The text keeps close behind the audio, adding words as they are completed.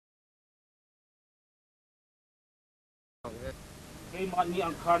cái mà ni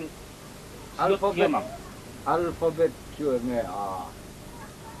ăn khăn alphabet chưa nghe à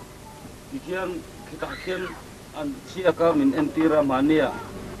thì kian kita kian an chia ka min entira mania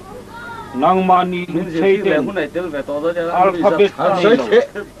nang mani sei te hun ai tel ve to da alphabet sei thế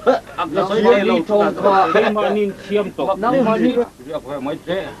nó sei lo thong ka cái mani thiam to nang mani ya phải mai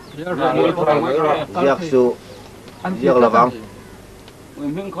te giặc su giặc là vắng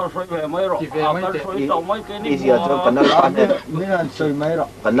mình có soi về mấy rồi có soi tàu mấy cái đi giờ cho canal pan này mình ăn soi mấy rồi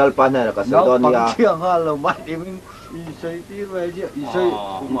canal pan này là cái soi đòn ya chiang ha là mấy thì mình soi tí về chứ soi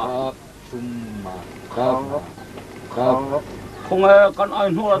không ai con ai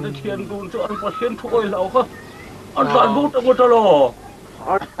nói là thiên đun cho anh có thiên thôi là không anh toàn bút được một trò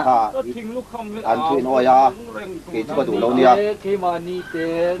thình lúc không anh chuyện nói ya cái chỗ đủ lâu nia khi mà ni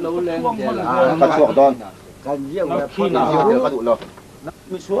té lâu lên cái chuột đòn cái giặc là khi nào giặc cái đủ lâu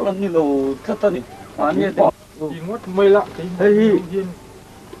mình xuống là như lầu thất tân mà như thế thì mất mây lắm hey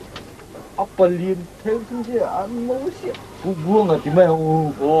apa lin theo chúng chứ ăn ngấu xịt phụ buông à thì mày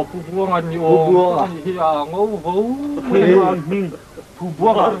phụ buông ăn nhiều phụ buông à thì ngấu vú phụ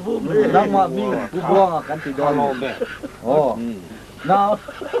buông à đang mà mình phụ buông à cái gì đó ồ nào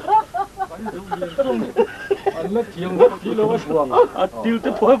anh mất tiền mất kilo buông à tiêu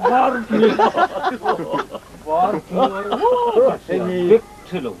tới phơi var cái gì biết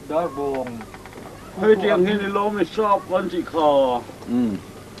chứ đâu đã buông hơi tiền hay lo mới shop con chị khò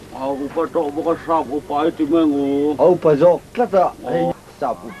upa to buka shop upa itu mengu upa zo kata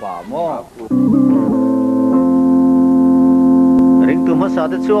shop upa mo ring tu masa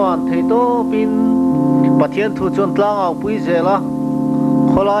te chuan thei to pin pathian thu chuan tlang au pui zela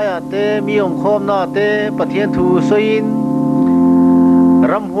kholaya te miom khom na te pathian thu soin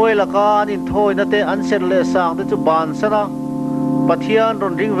ram hoi la kan in thoi na te an ser le sang te chu ban sana pathian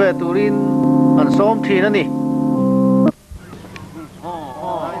ron ring ve turin an som thi na ni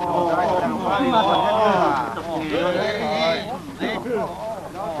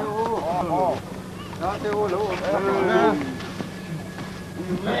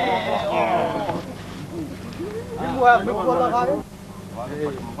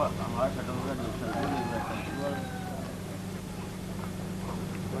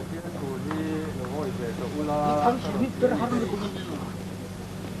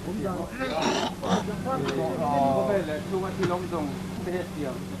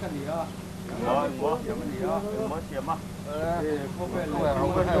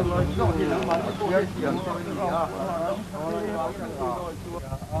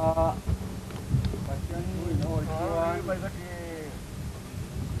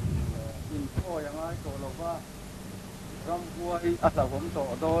atauผมโต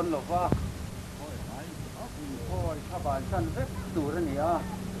โดนหรอว่าโอ้ยถ้าบ้านฉันเว็บดูแล้วนี่อ่ะ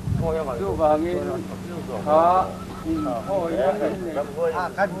ดูบางงี้ฮะโอ้ย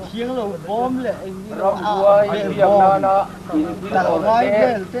กันเชียงเราบอมเลยรำบัวเยียมนานะแต่ไว้เนี่ย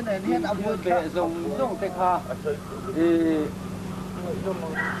เส้นไหนเนี่ยอำเภอเบะส่งเตคา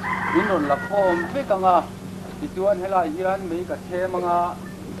นี่นนละคมเพื่อกังอ่ะอีจวนให้ละยีรันมีกับเชมังอ่ะ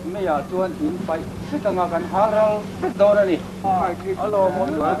ไม่อยากจวนหินไปซึ่งต่างกันหาเราโดนนี่ฮัลโหลผม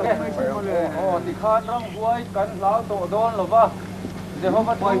ดูแค่โอ้ที่ขาดร่องบวยกันแล้วโตโดนหรือว่าเดี๋ยวเขาม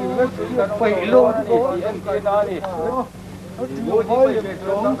าไปลงนี่เอ็นกีนานี่ดูที่ไป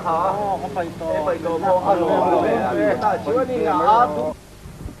ลงขาเขาไปโตฮัลโหลช่วยนี่นะ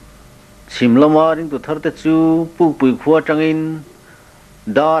ชิมละมาริงตุทาร์เตจูปุกปุยขวจังอิน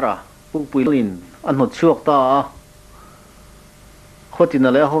ดาระปุกปุยลินอันหมดช่วงตาข้อที่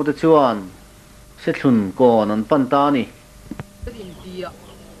นั่นแหละเขาจะชวนเสร็จหุ่นก่อนนั้นปั้นตานี่อินเดีย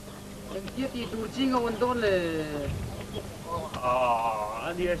ยังเทียตีดูจริงเอาวันต้นเลยอั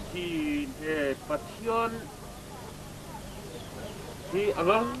นนี้สิปัทยอนที่อะไ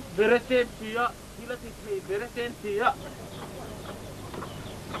รเบรเซนที่อะที่ละที่เบรเซนที่อะ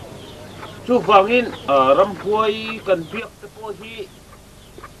ชูฟังอินรำพวยกันเปียกตะโพฮี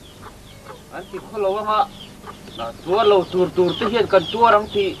อันที่เขาเล่าว่าตัวเราตูที่เห็นกันตัวรัง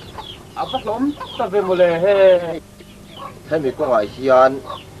ที่apa lom tapi mulaiให้มีกว่าเฮียน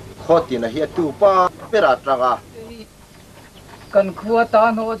ข้อที่น่ะเฮียตูป้าเปรัตระกันขัวตา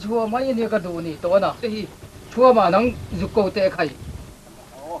โนชัวไม่เนี่ยก็ดูนี่ตัวน่ะที่ชัวมานังจุกโกเตะไข่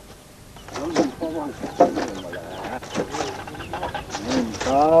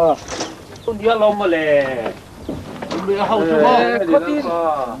ต้นเดียวลมมาเลยเรือเขาชัวข้อที่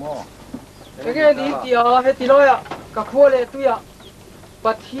cái nghe đi thì hết tí nói ạ cả khua lệ tuy ạ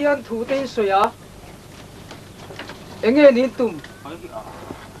bát thiên thủ tây soi ạ anh nghe đi tụm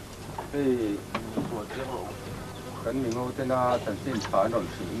cái mình ngô tên là tận tin phá nổi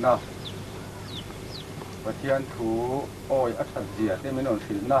sướng nào ประเทียนถูอ้อยอัศเจียที่ไม่นอน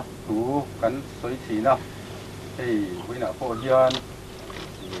สินะถูกันสวยสีนะไอ้วินาโพเฮียน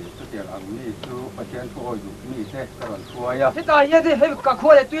สุดเดียงอันนี้ถูประเทียนถูอ้อยอยู่นี่เท่ตลอดชัวยะ ที่ตายเนี่ยที่ให้กับค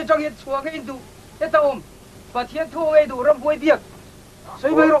นเลยตัวจังยันชัวร์ให้ดูที่ตาอมประเทศทั่วให้ดูรำบวยเบียกใช่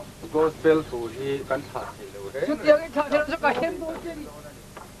ไหมรบ ก็สเปลถูที่กันขาดสิเลย สุดยังไอ้ท่าเธอจะไปเห็นดูเจนี่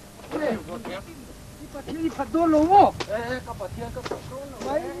เนี่ยที่ประเทศที่ผัดโดนลงอ่ะ กับประเทียนก็โดน ไ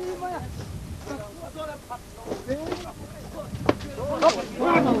ม่ไม่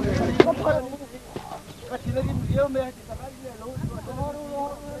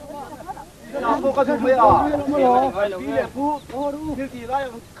พวกก็ถูกไม่ออกพี่เนี่ยผู้ที่ตีไล่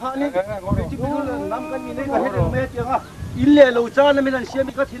ข้านี่ที่พูดน้ำกันมีนี่ก็ให้เม็ดยังอ่ะอิเล่เราจ้านั่นไม่นั่นเสีย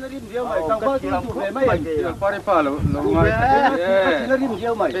มีก็ทีละริมเดียวใหม่ตั้งบ้านถูกเลยไม่เกี่ยว ป้าได้ป้าเราไง ทีละริมเดีย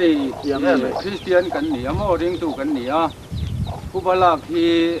วใหม่ เอ้ยคริสเตียนกันเหนียวโมริงตูกันเหนียวผู้บาลากที่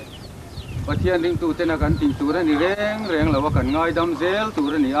ประเทศริงตูเต้นกันติงตูนั่นนี่แรงแล้วว่ากันง่ายดำเซลตู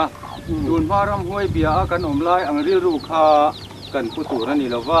นั่นนี่อ่ะดูนพารำห้วยเบียกันอมลายอังริลูกค้ากันผู้ตูนั่นนี่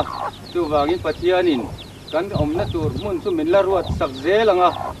แล้วว่าตัววากินประเทศนินกันอมนัตูมุนสุมินละรวดสักเซลังอ่ะ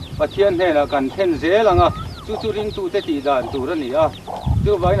ประเทศเนี่ยละกันเทนเซลังอ่ะจู่ริงตูเตติดานตูนั่นนี่อ่ะ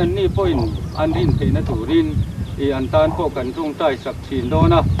ตัววานันนี่pointอันรินเทนตูรินอันตานพวกกันตรงใต้สักชินโด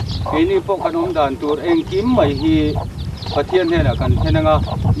นะนี่พวกขนมดานตูเองกิมไม่ฮีประเทศเนี่ยละกันเทนังอ่ะ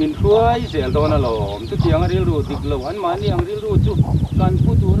มินช่วยเสียโดนละหลอมทุกอย่างเรียรู้ติดเหล่าอันมานี่ยังเรียรู้จุการ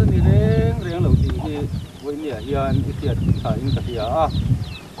พูดตัวนี่แรงเหล่าสิ่งที่วันนี้ยันอิทธิฤทธิ์ถ่ายอินทรียะ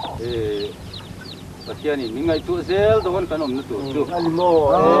ประเทศนี้มีไงตัวเซลโดนขนมนั่นตัวจุอันโม่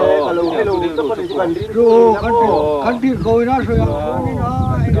kalau kalau itu kan bukan diri kan di kau ini saya ini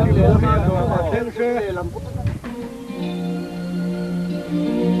nah ini dalam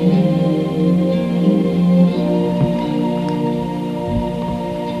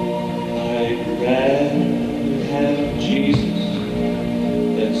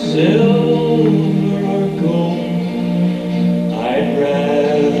silver or gold, I'd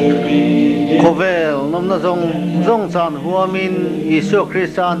rather be in Kovel nom na zong chan huamin Isu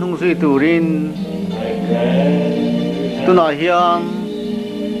Christa nung sui turin tuna hian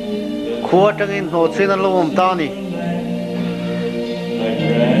khuwa tangin ho chin an lom ta ni I'd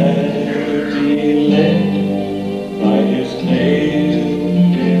rather be led by his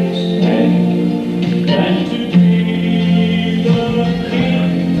nails than to be the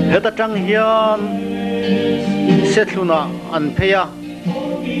king. heta tang hian setluna an pheya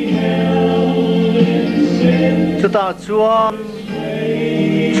chuta chuan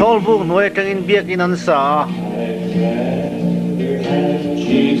cholbuk noi tangin biak in an sa Have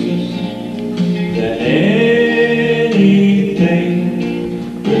Jesus than anything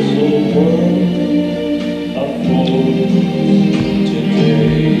this whole world affords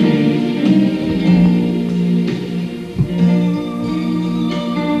today.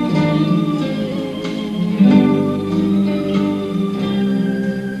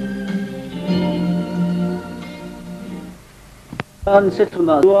 an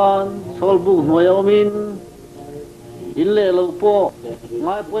setluna chuan cholbuk noi omin ille lo po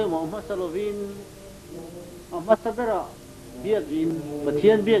ngai poi mo masalovin masadara biak in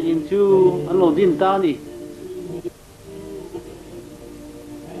pathian biak in chu an lo din ta ni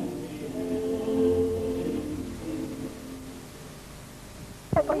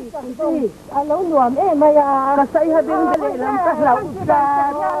alo nuam em mày à cái say hay bên bên làm các lẩu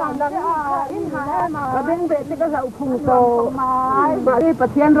ra cái bên bên cái lẩu phùng tô mà đi bắt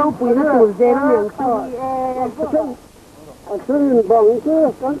thiên rau bùi nó tủi dê nó miệngซึ่งบางที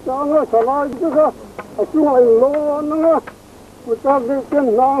กันจ้างสลายก็ช่วยโลนึงผู้จ้างที่เป็น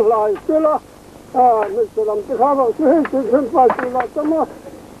น้องหลายสิละไม่สลัมที่เขาบอกช่วยช่วยไปสิละจะม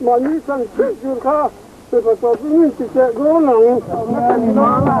านี่สั่งช่วยช่วยเขาเป็นประตูนี้ที่จะโกงหนัง น้อ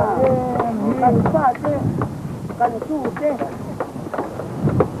งกันซาเจกันสู้เจ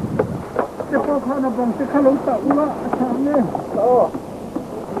จะพอเขาหน้าบังจะเขาลงตะว่าทางนี้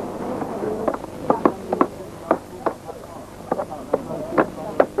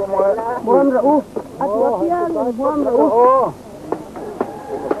buam rau atuapian buam rau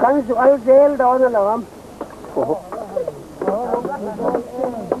kan soal zel daun lawam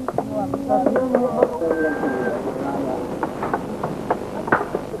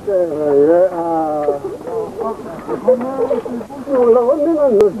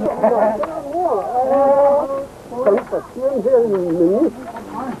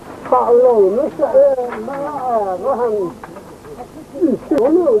Tạo lầu nó sẽ nó hàng số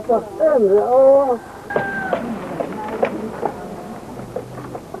lượng tập em rồi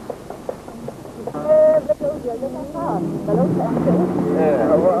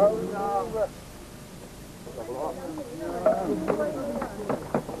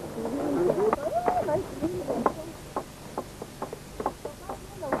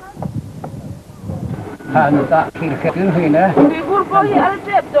ข้านุตะขึ้นขึ้นนะ Di burko hi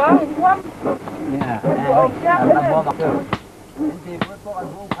alsep to ang kwam. เนี่ย ออกจาก อันบัวมาเกิด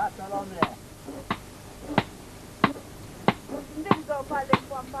Dim zo pa le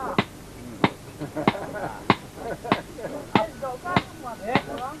kwam ba. Zo pa kwam.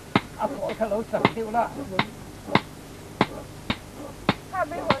 เอาขอขลุ่สักเดียวละ ถ้า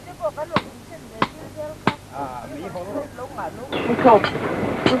ไม่หัวจะบอกกันหลงเช่นเดียวกัน มีของ ลงมาลูกผู้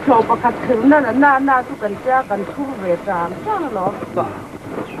ชมประคัดถึงนั่นหน้าทุกันจ้ากันคู่เวทามจ้าหรอ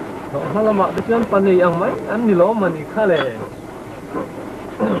ถ้าเรามาด้วยกันปันนี้ยังไหมอันนี้ล้อมันอีกขั้นเลย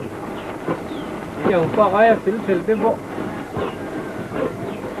อย่างปากไอ้ฟิลเต็มบ่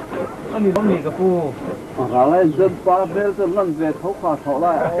อันนี้ล้อมีกับกู อะไรเดินป่าเบลจะนั่งเวทเขาขาดเขาไ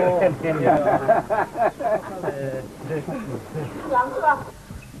ด้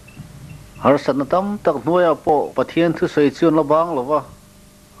har san tam tak nuaya po pathian thu sei chun la bang lova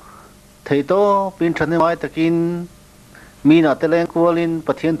thei to pin thane mai takin mina teleng kualin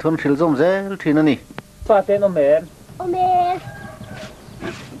pathian thun thil zom zel thin ani ฟาเต้นอเมน Omes.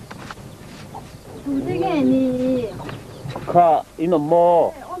 Tunjenge ni. ข้าอินโม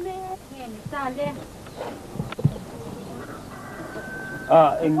Omes ngen sale.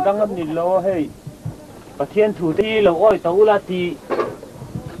 เอ็งตั้งอันนี้ล้อให้ประเทศถูที่เราอ้อยตะอุลาตี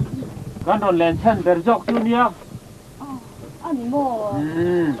กันโดนแลนชันเดอร์จอกจูเนีย Ani mo.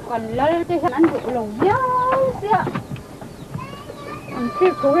 Kan lal te san du long ya sia. An si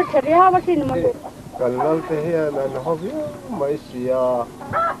ko re thari ha basin mo. Kan lal te hian an hobby mai sia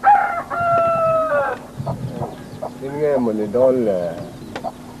tin nghe mình đi đón là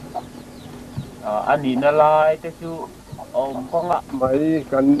อันนี้นาลายแต่จูอมกองละ mấy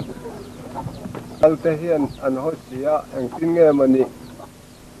kan lal te hian an ho sia ang tin nghe mình đi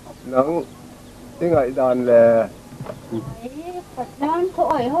nắng tiếng ngại đàn là Pat dan ko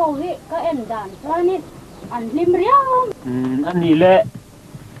oi ho hi ka en dan sa ni. An lim riang. อันนี้แหละ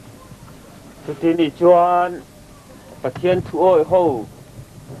ทีนี้ชวนประเทศถูอ้อยโห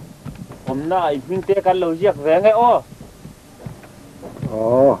ผมน่าอีกวิ่งเตะกันเราเรียกแหวงไงอ้อ ồ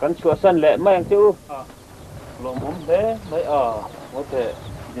กันชัวสั้นแหละไม่ยังจูลงผมเด้ไม่โอเค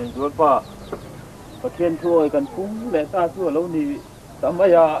เดี๋ยวดูป่ะประเทศถูอ้อยกันฟุ้งแหละตาชั่วแล้วนี่ทำไม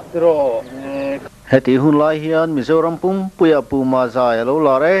อะตรอ heti hun lai hian mizoram pum puya pu ma zai alo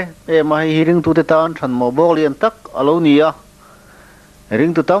la re e mai hiring tu te tan than mo bok lian tak alo nia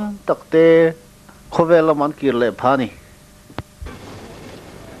ring tu tam tak te khovel man kir le phani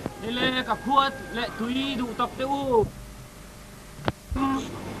นี่เลยกับขวดและตุยดูตับเต้า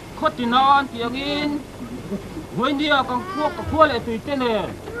ขวดที่นอนเตียงอินหัวเดียวกับขวดและตุยเต้นเลย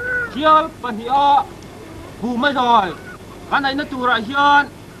เชียวปัญหาบูไม่ซอยอันไหนนั่นตัวไรเชียน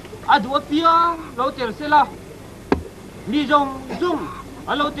อาดูเปียเราเตลเสละมีจง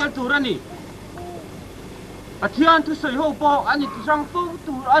เราเตลตัวนี่อาเทียนทุสยหัวปออันนี้ทุสังฟู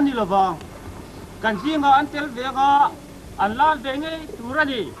ตัวอันนี้ละบ้างกันซิงอันเตลเวกอันลาเวงตัว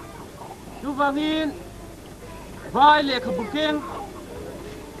นี่ดูบางอินวายเล็กบุกเก่ง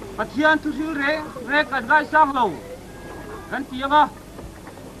อาเทียนทุสิเร่กันได้สร้างเรากันเตียง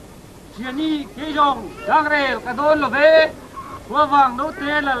เชียนี่เกยงดังเร็วกระโดดละเวว่าวังโนเต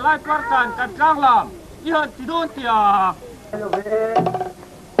ลไล่ปัดกันกลางลำยี่ห้อที่โดนเตีย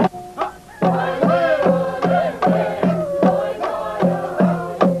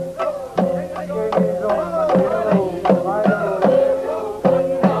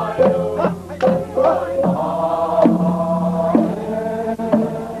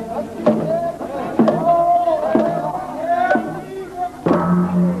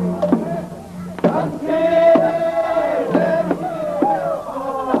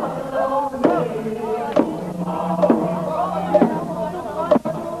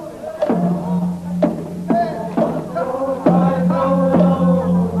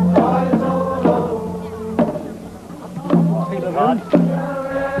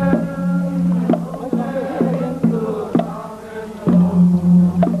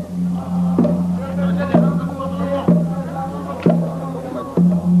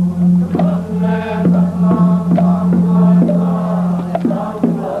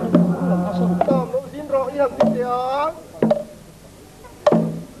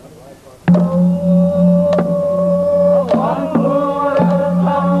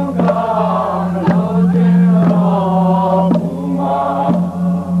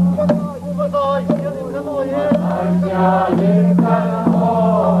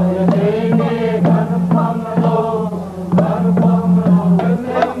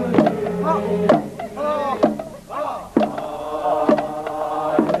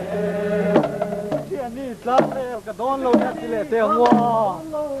Gạt leo, gạt đón lâu nhất thì lệ tiêu ngô.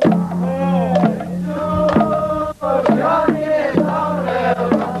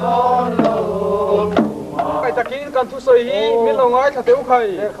 กันทุสอยฮีมิลงไงถ้าเตี้ยวใคร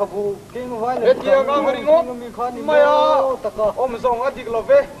ขบูกิ้งไว้เลยเตี้ยงามริงงไม่อะอมส่งอดีกลเ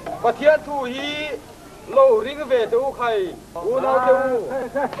วปะเทียนทูฮีโลริงเวเตี้ยวใครอูน่าเตี้ยว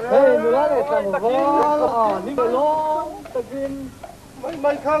เฮ้ยดูแลเลยตั้งวอลนี่ก็ลงตะกินไ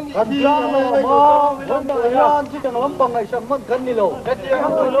ม่ข้างกันยางเลยมองคนตะยานที่จะน้องปังไอ้สมันกันนี่โลเตี้ยงา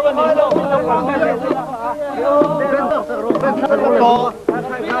มโลกันนี่โลเป็นต้องสรุปเป็นสรุปต่อ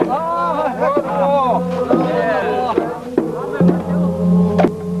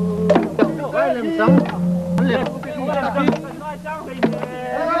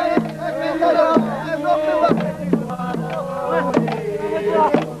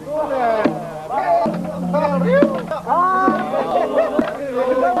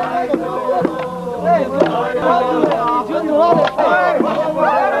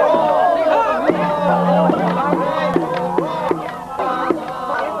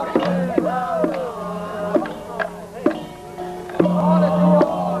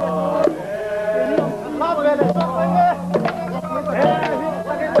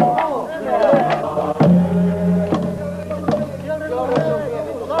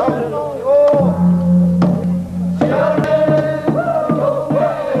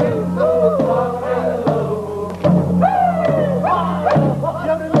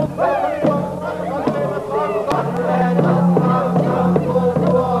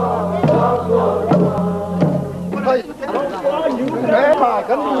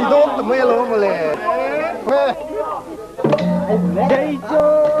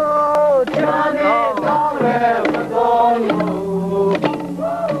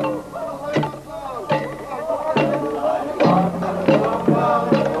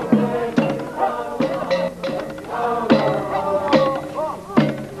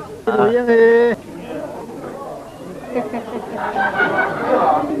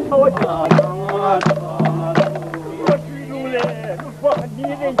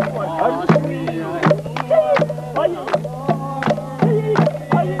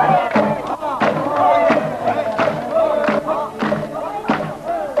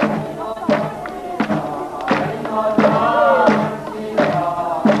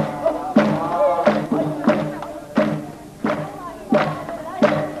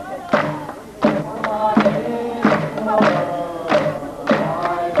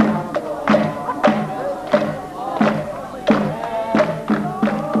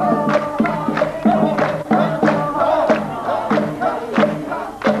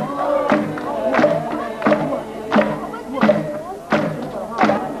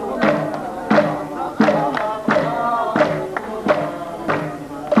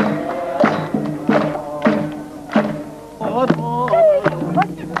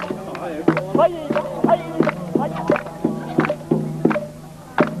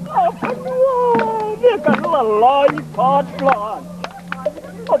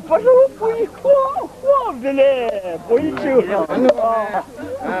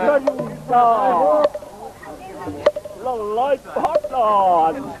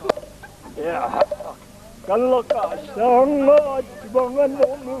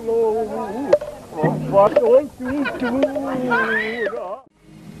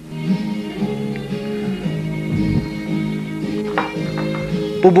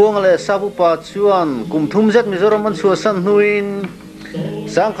ปูบวงเลยซาบุปาชวนกุมทุ่มเจ็ดมิโซรัมมันชัวสันนุอิน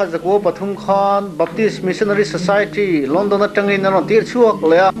สังขจักรปฐุมคอนบัพติสมิชชันนารีโซไซตี้ลอนดอนนัดจังอินนนตีร์ชัวก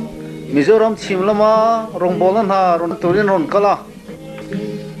เลยมิโซรัมชิมละมารงบอลันหารอนตุรินรอนกะละ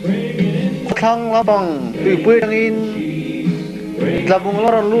ครั้งละบังปีปุยจังอินลาบุงลา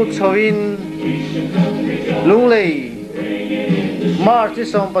รอนลูดชวินลุงเลยมาร์ติ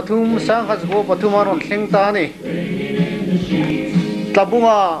สองปฐุมสังขจักรปฐุมารอนเข่งตานี่ตาบุง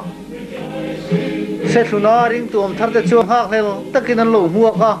อาเสถุนาริงตัวมทัดจะช่วงหักเลยตะกินันหลงหัว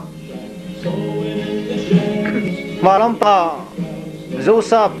กะมาลำปาโจ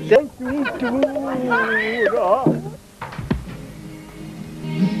ซับเต็ม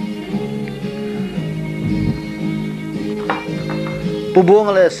ปูบวง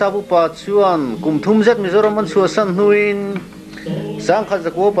เลยซาบุปาชวนกุมทุ่มเจ็ดมิโซรัมมันชัวสันนุอินสังข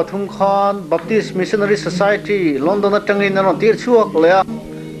จักรปฐุมคอนบัพติสมิชชันนารีโซไซตี้ลอนดอนนัดจังอินนนตีร์ชัวกเลย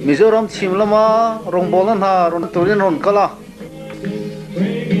มิโซรัมชิมละมารงบอลันหารอนตุรินรอนกะละ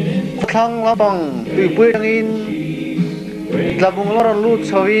ครั้งละบังปีปุยจังอินลาบุงลารอนลูด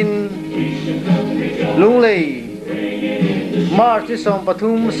ชวินลุงเลยมาร์ติสองปฐุ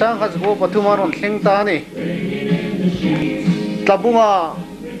มสังขจักรปฐุมารอนเข่งตานี่ตาบุงอา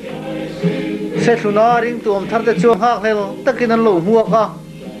เสถุนาริงตัวมทัดจะช่วงหักเลยตะกินันหลงหัวกะ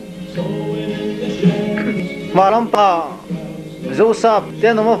มาลำปา Joseph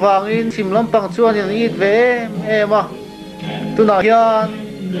tên nó mà vàng in chìm lắm bằng chuan in ít về em à tu nào hiền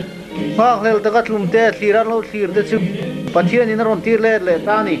hoang leo ta cắt lùm tê thìr ăn lâu thìr tê chụp bắt hiền in ron tir lệ lệ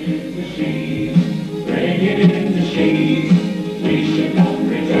ta nè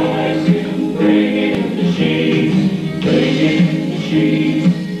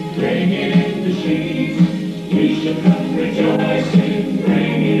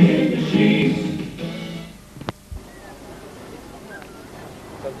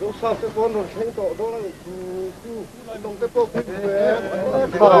sao cái con rồi thấy tổ đó là đồng cái bộ cái về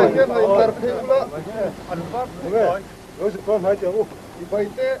cái nàytar thêm đó ăn phát rồi con hai tiếng đi bay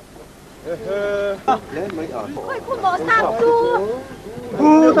té lên mấy ở ôi con bỏ sao chú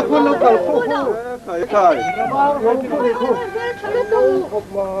ta con nó cầu khởi học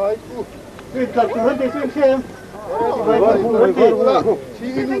mà cái tập hơn để xem chỉ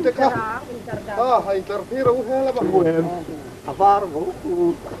như thế cả hay tar thêm rồi hết là bằng em Avar vô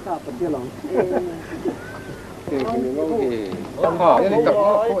sa pati lang. Cái này tập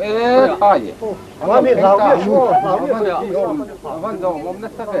cô ế ai? Mà mình lao đi xuống, lao đi xuống. Văn dòng mắm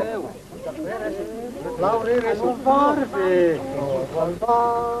nát sắc đấy. Lao đi rồi xuống phá đi.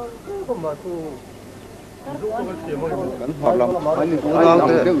 Không mà tu. Hoạt lắm. Anh cũng đang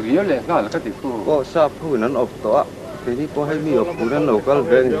cái ủy là cái tỷ phú. Có sa phu nan op to. Cái này có hay mi op phu nan local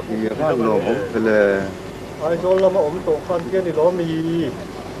bank thì cái nó cũng phải là ai cho lắm mà tổ khăn kia thì nó mì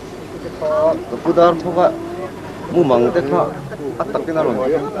phu dar phu ka mu mang te kha atak cái nào rồi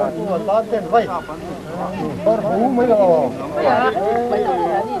lá tên vay bar hú mới là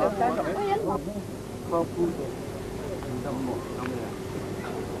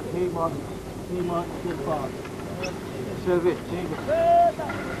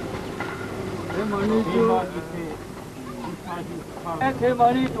thế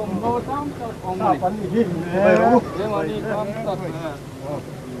mà đi trồng nô tam tật ông này thế mà đi tam tật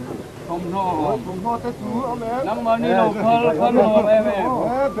trồng nô tết chú ông em năm mà đi đâu phân hồ em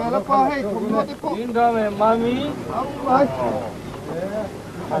về là qua hay trồng nô tết chú in ra về mami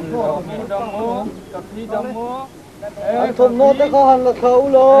ăn đâm mô cặp đi đâm mô trồng nô tết có hành là khẩu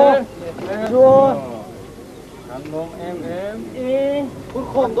lô chua ăn ngon em cũng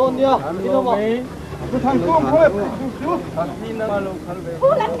khom đôn đi à đi đâu mà cái thằng con thôi Phu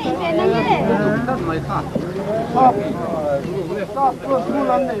lắm nè về nó như thế. Phu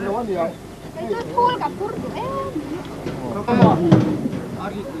lắm này nó gì à? Phu gặp phu em.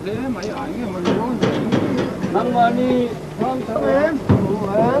 năm mà đi không thằng em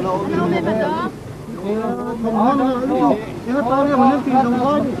Nó về bên đó. Nó tao đi mà tìm đồng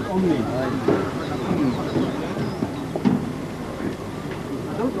thôi.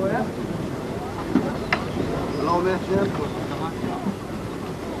 Lâu nè xem.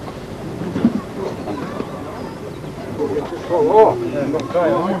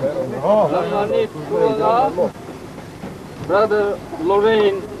 Brother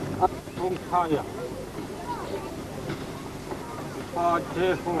Lorraine from Kaya.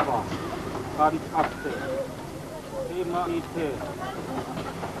 Jehovah kan akte. Tema ite.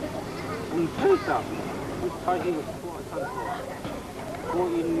 Unseta. Usahi kuasan ko. Ko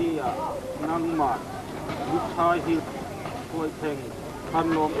inia nangma. Usahi kuateng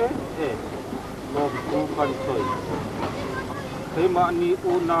kanlom lom ku kan soy. Tema ni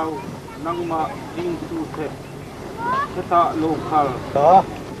unaw nangma ding tu te. Kita lokal. Đó.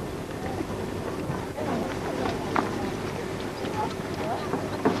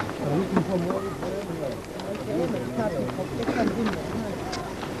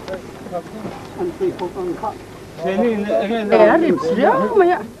 Để điểm xíu mày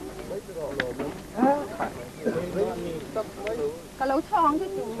ạ. Cả lấu thong chứ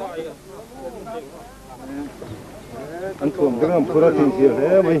chú. Anh thường cái làm pura tiền gì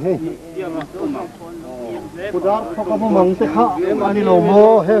đấy mày hay. Pura không có măng thế khác. Anh đi lồng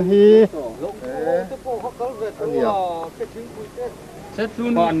mô hay hi.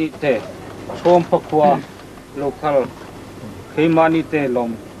 Manite, Chom Pakwa, local, Manite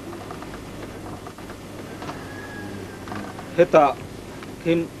Lom. Heta,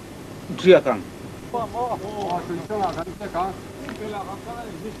 Kim Driakang.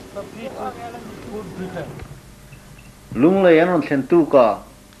 lung lấy anh thèn tu cả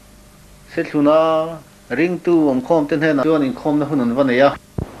sẽ thu na ring tu ông khom tên hen chuan in khom na hun văn này à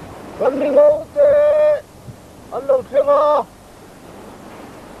Anh đi lâu thế. Anh lâu thế mà.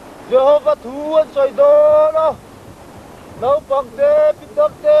 Jehovah thu anh soi đó nó. Nấu bạc đê, bít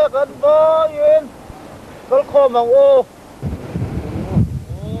đắp đê, gần bó yên. Con khô mong ô.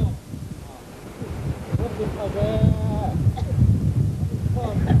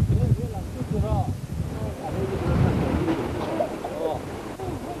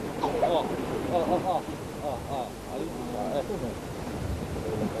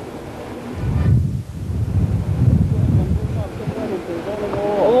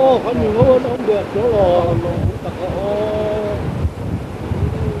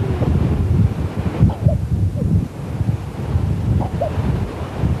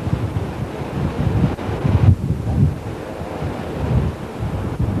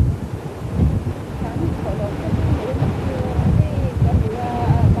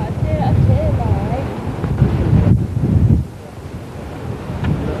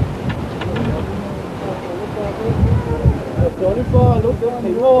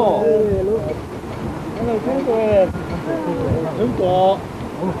 bỏ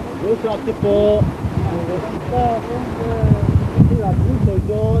nếu sao tiếp bỏ ta cũng làm những thời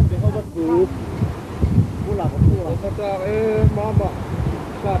gian để họ bắt buộc cũng làm một số ta mama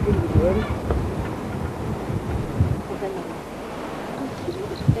ta tin được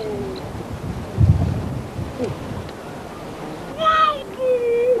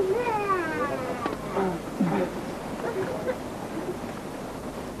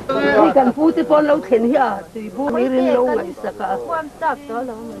đi cần phu thì con lâu thiền hi à thì phu đi lên lâu ngày sắc à quan sát đó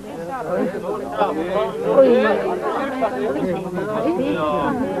là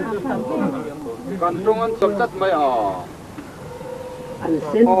còn trong ăn sập chất mấy anh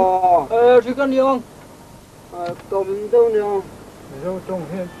xin chỉ cần nhiều tôm đâu nè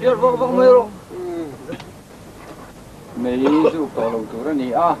biết vâng mấy rồi mấy chú tổ lồng tổ đó nè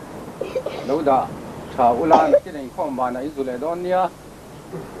lâu đã chào ulan cái này không bàn này rồi lại đó nha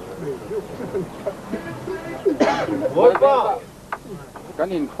vội quá cái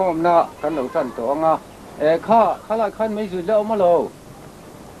nhìn không na cái lâu chân tổ nga khá là khăn mấy rồi lâu mà lâu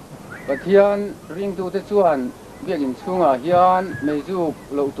và thiên riêng tu tới chuan việc in chung hiền mấy chú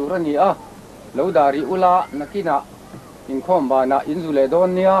lâu tổ đó nè lâu đã đi ula nakina in không bàn na in rồi lại đó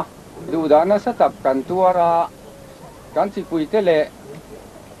nha dù đã nó sẽ tập cần tua raกันสิปุยเตเล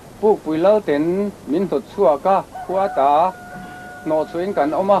ปุกปุยเล่าเต็นมินถดชัวกะขัวตาโนชวยกัน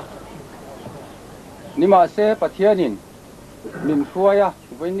ออกมานี่มาเสปะเทียนินมินขัวยะ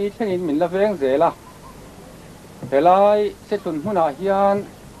วันนี้เช่นมินละเวงเจละเฮลัยเสตุนหุนาเฮียน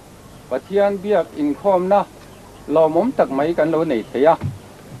ปะเทียนเบียกอินคอมนะเราหมตักไม่กันเราไหนเทีย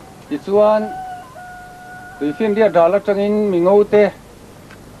จิส่วนตุยฟินเดียดาลจังอินมิงเอาเต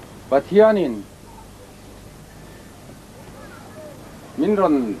ปะเทียนินมินรอ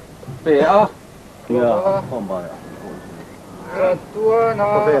นเปะเนี่ยพร้อมบ่อยตัวน่ะ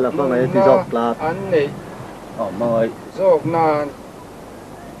ก็เป็นละฝั่งไหนที่จบปลา อันนี้ อ๋อมาไว้ จบนาน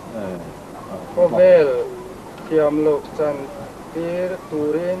ก็เวลเทียมลูกจันทีตู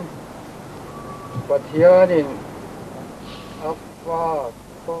รินปัทยานินอัฟฟา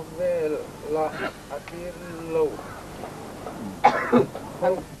ก็เวลละอาทิตย์ลูก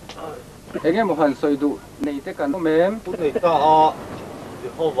เอ็งมันหันสวยดูในเด็กกันก็เมม พูดในตาที่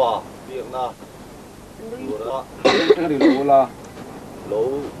เขาว่าเบียงนะดูละ หรือรู้ละ lâu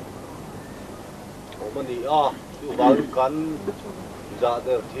มันดีอยู่บ้านกันจะเ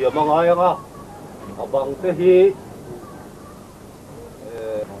ดี๋ยวเทียมมาไงบางที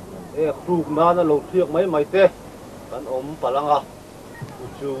ครูนั่นเราเทียบไม่เตะกันพลัง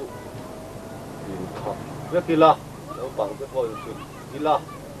จูเรียกกีฬาแล้วบางทีพอจูกีฬา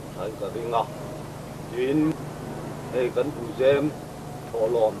ใช้กระดิ่งยินกันผู้เจมถอด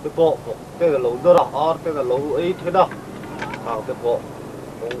ลมเตะโป๊ะเตะเราเดาเตะเราเท่าทางเตะโป๊ะ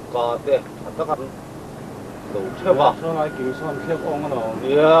องค์การเตะถ้ากันเราเชื่อว่า ช่วงไหนกิ่งส่วนเทียบองค์เรา เ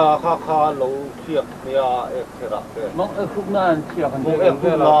นี่ยข้าเราเทียบเนี่ยเท่าเตะ น้องคุกนั่นเทียบกัน พวกคุ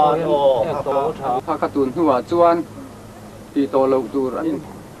ณนานโตช้า พากระตุนหัวจวนตีโตลูกดูรัน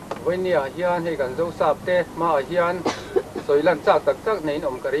วันนี้เฮียนให้กันเจ้าทราบเตะมาเฮียนสวยลันจากตักจากในน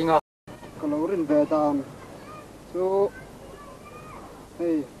มกระริงก็เราเรียนแบบตามสู้เฮ้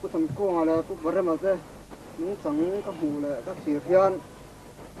ยผู้ทำกุ้งอะไรผู้บริมาเจ้นุ่งสังกับหูเลยกับเสียเพียน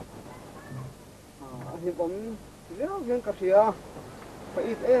ที่ผมเลี้ยวเพียนกับเสียไป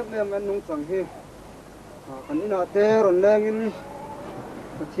อีกเนี่ยมันนุ่งสังที่คันนี้น่ะเตะรอนแรงอิน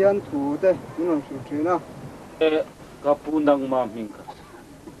เทียนถูเตะนี่มันสุดที่นะกับปูนังมามิงกัน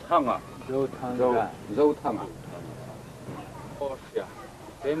ทั้งเจ้าทั้ง เจ้าทั้งโอ้เสีย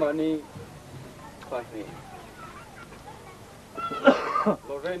เดี๋ยวมันนี่ไปนี่เร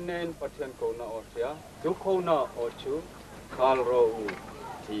าเรียนเน้นปัจจัยคนน่ะโอ้เสียทุกคนน่ะโอ้ชูคาร์โร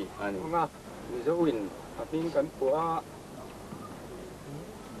ที่อันนี้มีเจ้าวินอาพิงกันปัว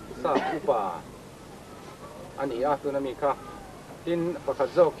สาอุปาอันนี้ตัวนั้นมีค่ะทินประคัต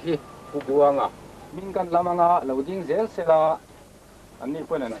โจกี้ผู้บัวงมิงกันละมังเราดิ้งเซลเซลาอันนี้เ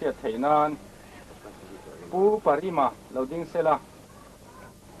พื่อนเทียบไทยนานผู้ปริมาเราดิ้งเซลา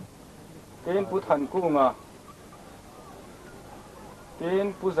เป็นผู้ทันกุ้งเป็น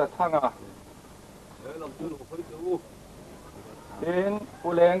ผู้จัดทางเป็น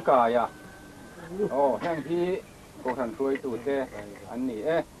ผู้เลี้ยงกายโอ้แห่งที่พวกท่านช่วยตูดเต้อันนี้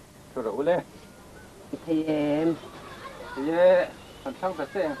สุดเลย เทียม เย่ท่านช่างแต่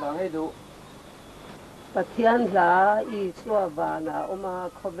เสียงฟังให้ดู ปะเทียนลาอีสัวบานาอมา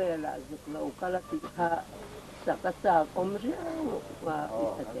ขเวลาจุกเรากะละติฮะสักสักอมเรียวว่าอิ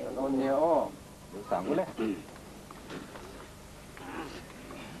สเตล คนเดียวสั่งเลย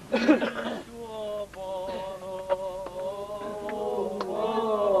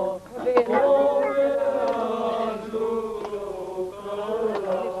เ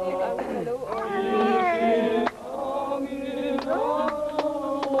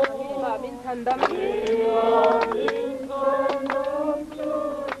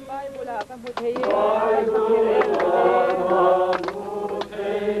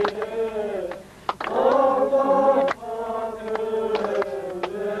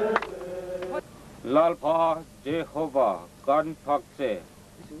Alpha Jehovah kan phakse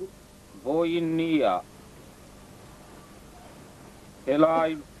boinia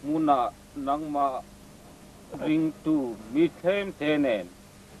helai muna nangma ring tu mithem tenen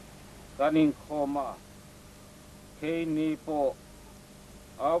kaning khoma ke ni po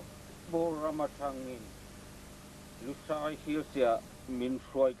ap bo ramathangin lusai hilsia min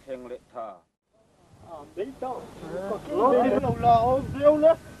soi kheng le tha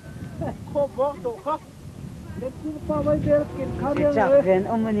chắc rèn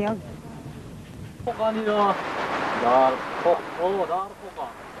ông mình nhang Dar kok, oh dar kok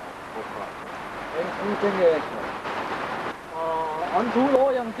ah. Ini cengeng. An thu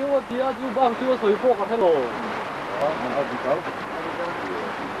lo yang chưa dia chưa bang chưa soi kok ah lo. Mana dikau?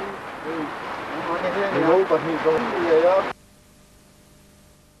 Ini pasti kau ini ya.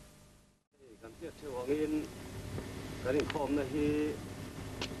 Kan tiap cewangin, kan kom nahi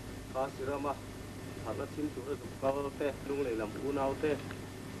kasirama, harus cintu itu kalau teh lung lelam unau teh.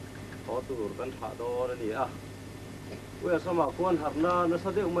 Có tụ căn phá đo đó nè à, bây giờ sao mà quan hạt na nó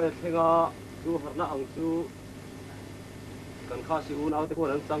sao thế ông mày thấy ngà chú hạt na ăn chú căn khá xíu nào thì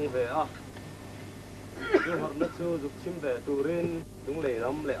quan tăng về à, chú hạt na chú dục chim về tụ rin đúng lệ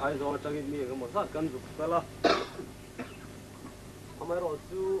lắm lệ ai do trang in miệng cái một sát căn dục cái là, ông mày rồi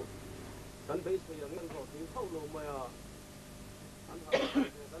chú căn base bây giờ ngân rồi tiếng thâu lô mày à, căn hạt căn base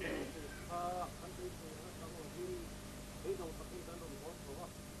tăng rồi đi trong phát triển đồng hồ số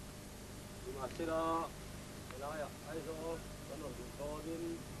mà sẽ là cái ai do cái nó đủ to nên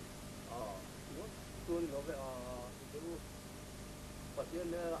tuôn nó về cái phát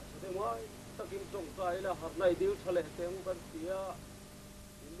triển này là sẽ ngoài ta kim trồng trái là hạt này tiêu cho lệ thêm cái kia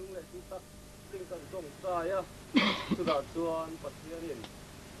lúc này chúng ta linh cần trồng trái á chúng ta chọn phát triển này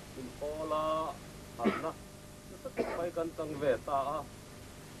mình có là hạt na rất phải cần tăng về ta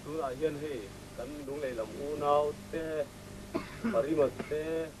chúng ta hiện hệ cần đúng này làm u nào te parimat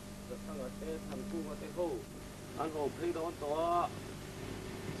te sang ate thằng tu ate ho anh ho phê đó to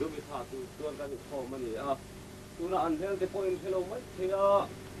dù bị thả tu tuân cái kho mà nhỉ à tu là anh theo cái point hello mấy thì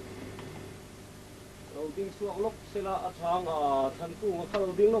đầu tiên xuống lúc sẽ là thằng thằng tu mà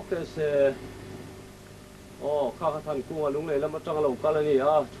đầu tiên lúc cái sẽ khá thằng tu mà lúc này là mất trăng lâu cả là nhỉ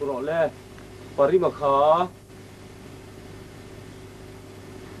à chú rõ lẽ parimat khá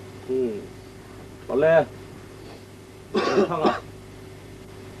có lẽ thằng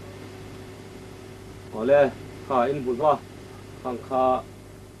có lẽ khá in bút hoa thằng khá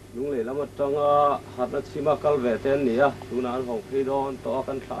đúng lẽ là một trong hạt đất xi măng cal về tên nè chúng nó hồng phi đòn to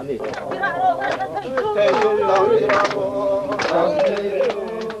căn khá nè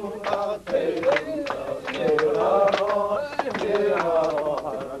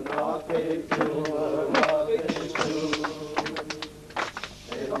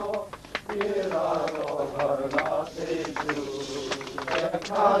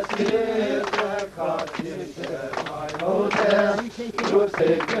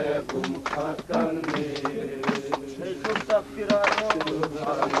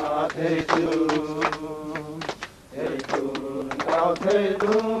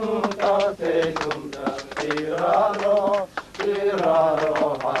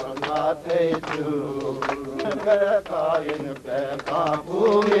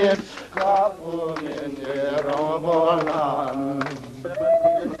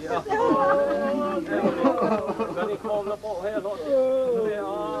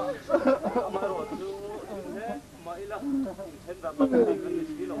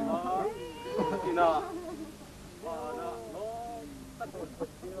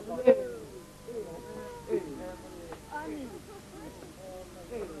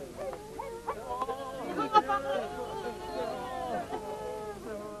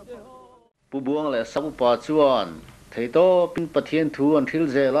bu buông lại sáu pa chuan thấy to pin phát hiện thu an thil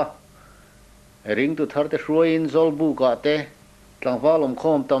ze la ring tu thar te hruain zol bu ka te tlangwa lom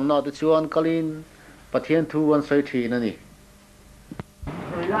khom tam na te chuan kalin phát hiện thu an soi thi na ni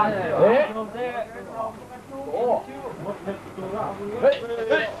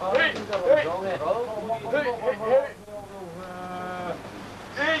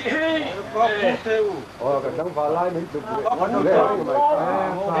Cái đăng phá lại mình chụp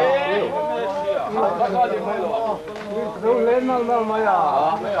lên nó mày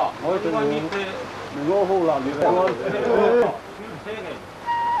à thôi từ mình ngô hô làm gì vậy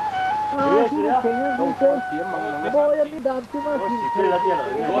Boy đi đạp chứ mà chỉ là tiền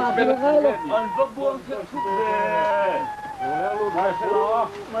rồi. Mà ngay luôn. Anh vấp buông thiệt chút về. Nó luôn phải sẽ lo.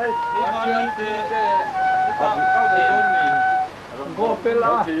 Mấy đi ăn thì tao cao thì mình. Cô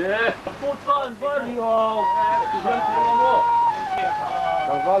pela. Phút con đi vào. Chúng ta không có.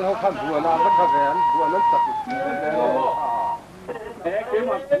 Val ho khan bua na ka ren bua nan sak ke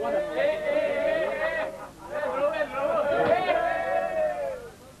ma bua na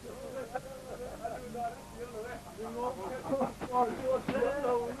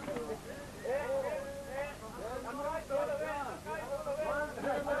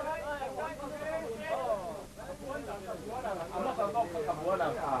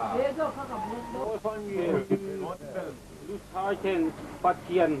ลูกชายเช่นปัจเ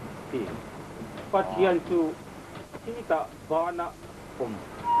จียนที่ปัจเจียนสู่ที่ตะบานะผม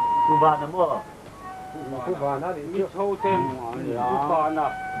กูบานนะมั่ว ku ba na ni มีโชว์เช่นลูกบานะ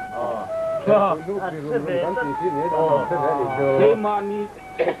อ๋อ ลูกที่รู้กันที่นี่เเทด้อมานี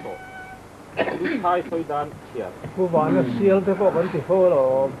ลูกชายสวยดานเขียน ku ba na sial te ko kan ti ho lo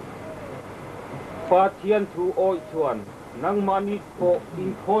ปัจเจียนสู่โอยชวนนังมานีโกอิน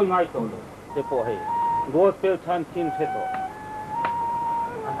โคยง่ายตัวเลยเจ้าพ่อให้โกเตลชันชินเชโต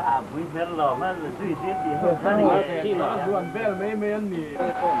บุญเมลล์มันสุยสิ้นดีท่าน ที่น่ะ duan bel me me an ni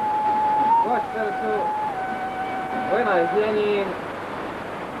ก็จะคือไว้ไหนที่นี่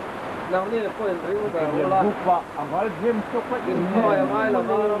น้องนี่ก็เป็นริ้วแต่ว่า ku ba amal gem chok pa กินข้าวยังไงเราไ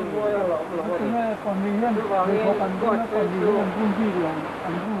ม่เราไม่เราไม่ me kon ni hen ko kan ko kan ni hen bun bi lo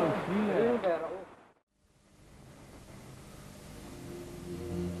an bu lo si le ริ้วแต่เรา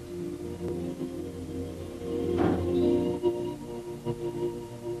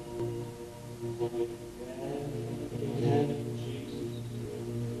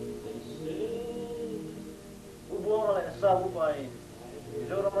กูบัวอะไรสร้างกูไปเ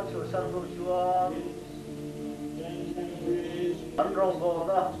ดี๋ยวเรามาช่วยสร้างรูปชัวอันรองโบ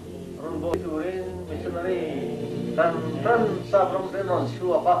นะรองโบจูรินมิชนารีกันรันสร้างรองเรียนนอนชั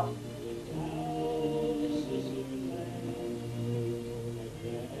วปะ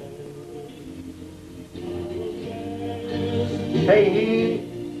เฮ้ย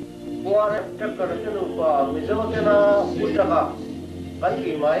บัวเนี่ยจะกระตุ้นป่ะมิจฉาเจ้าน่ะอุจจาระกัน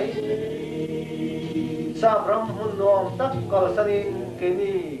กี่ไหม sa ram hun nom tak kal sanin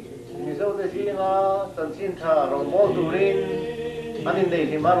keni mizo de singa tan sin tha rong mo turin anin dei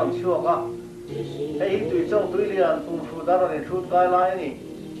hi maram chua ka ei tui chong tui lian tum fu dar ni thut kai lai ni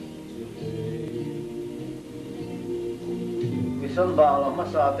mission ba la ma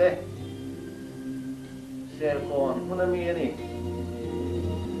sa te ser kon hunami ni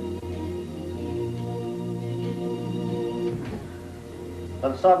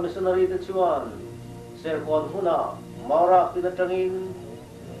tan sa missionary te chuan ser kon huna maura pina tangin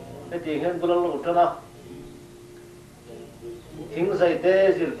te tingen bulal utana thing zai te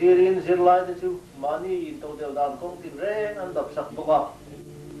zir tirin zir lai te chu mani to del dan kong tin reng an dap sak boka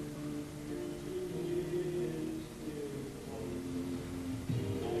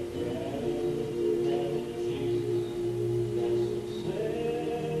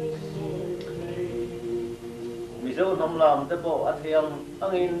mizo nam lam te bo athiam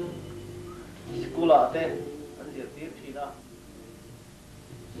angin skula te an zir tir thina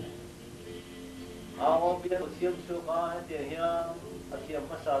aw bian siam chu ka te hiam athiam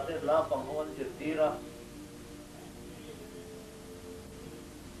ma sa te la pang hon zir tira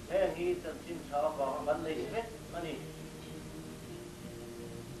he hi chan chin tha ba ban nei me ani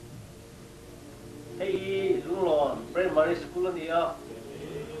hei lunglon primary school ania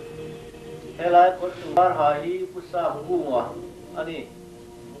helai kot bar ha hi pusa hunga ani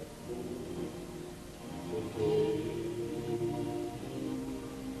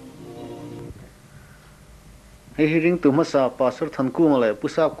hei ring tu ma sa pastor than kung le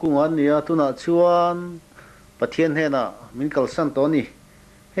pusap kung an nia tuna chuan pathian hena min kal san to ni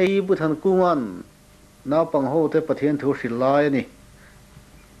hei bu than kung an na pang ho te pathian thu hril lai ani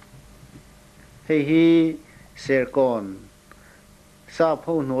hei hi ser kon sa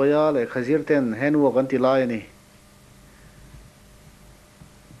pho noya le khazir ten hen wo kan ti lai ani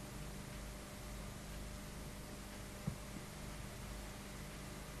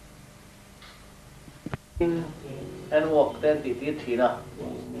en walk ten ti ti thina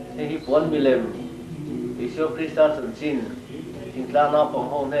he hi pon milem isu krista san sin tingla na pong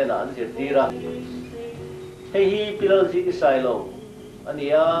ho ne la an zir tira he hi pilal ji isailo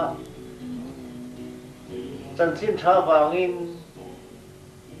ania san sin tha wangin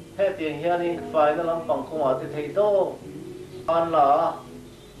he tiang hianin final ang pangkong ate thei to an la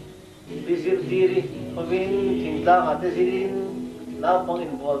bizir tiri hovin tingla ate zirin na pong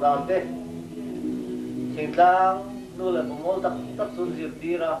in bol dante tinglang nula pumol tak sun zir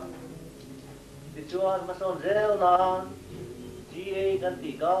tira dichuan mason zel na GA kan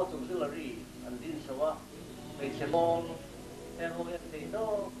ti gao sum silari an din sawa pe chemong en ho en te no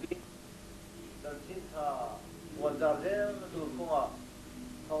kan sin tha wan dar zel tu konga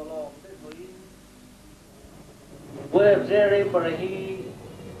thọ lo thế thôi web zere parahi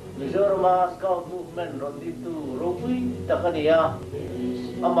Mizoram Scout Movement rồi đi tu rồi takania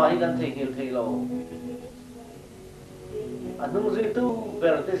ama hi kan thei hil thei lo anung zi tu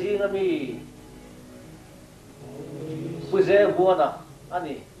berte zi ngami puze buana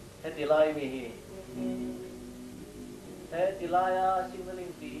ani hetilai mi hi hetilaya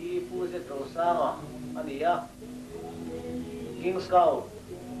signaling ti puze trosama ani ya King Scout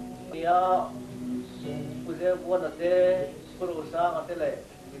ya puze buana te trosama te le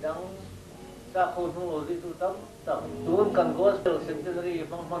bidang sa khôn hung zi tu tam tam tuôn kan gospel centenary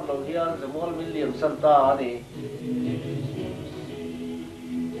phong phong lo hian Jamal William Santa ani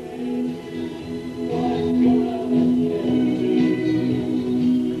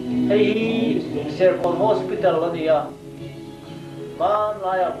hey Sherborne Hospital ania man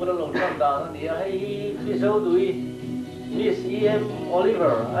laya pura lo Santa ania hey fiso dui Miss E.M.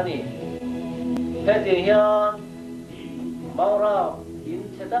 Oliver ani heti hian Maura in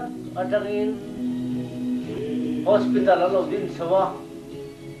setup atangin hospital alo din sawa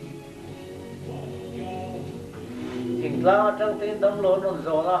ingla atang tin dam lo non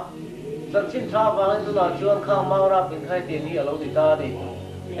zona san chin tha wang tu na chuan khang Maura pin khai te ni alo di ta ni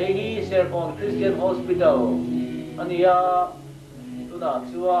ei Sherborne Christian Hospital ania tu na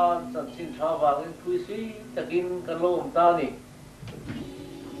chuan san chin tha wang phui si takin kan lo ta ni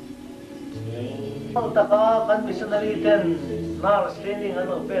ang taka kan missionary ten nurse training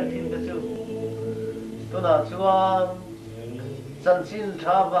ano per thin te chu tu na chuan san chin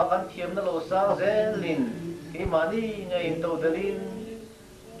tha wa kan thiam na lo sang zelin ki mani ngai to dalin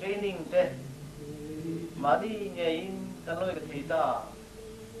training te mani ngai kan loi ka thita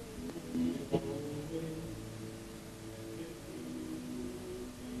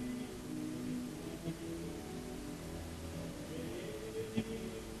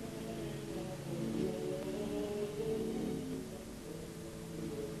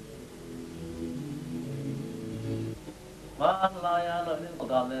man laya lo nin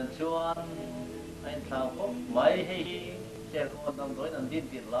kodam nen chuan ain thang ko mai hei cher ko nam doi nan din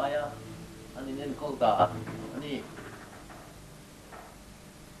tin laya ani nen ko da ani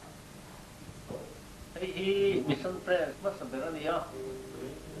hei mission press mas berani ya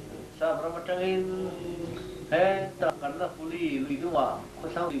sa bramatangin he ta kanna puli luidua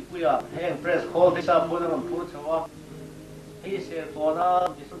ko sang li puya he press call de sa bodam pu chawa hei cher ko na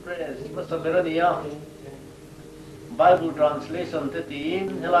mission press mas berani ya Bible translation te tin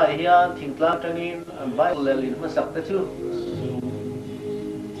helai hian thingtlang tangin an Bible lelin masak te chu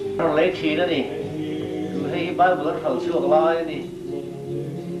lei thi na ni tu hei Bible an khal chuak lai ni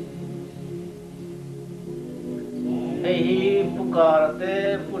hei hi pukar te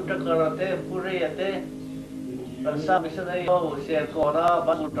putakar te pure te an sa mission ai ho share ko na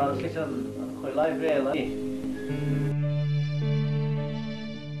Bible translation khoi lai ve la ni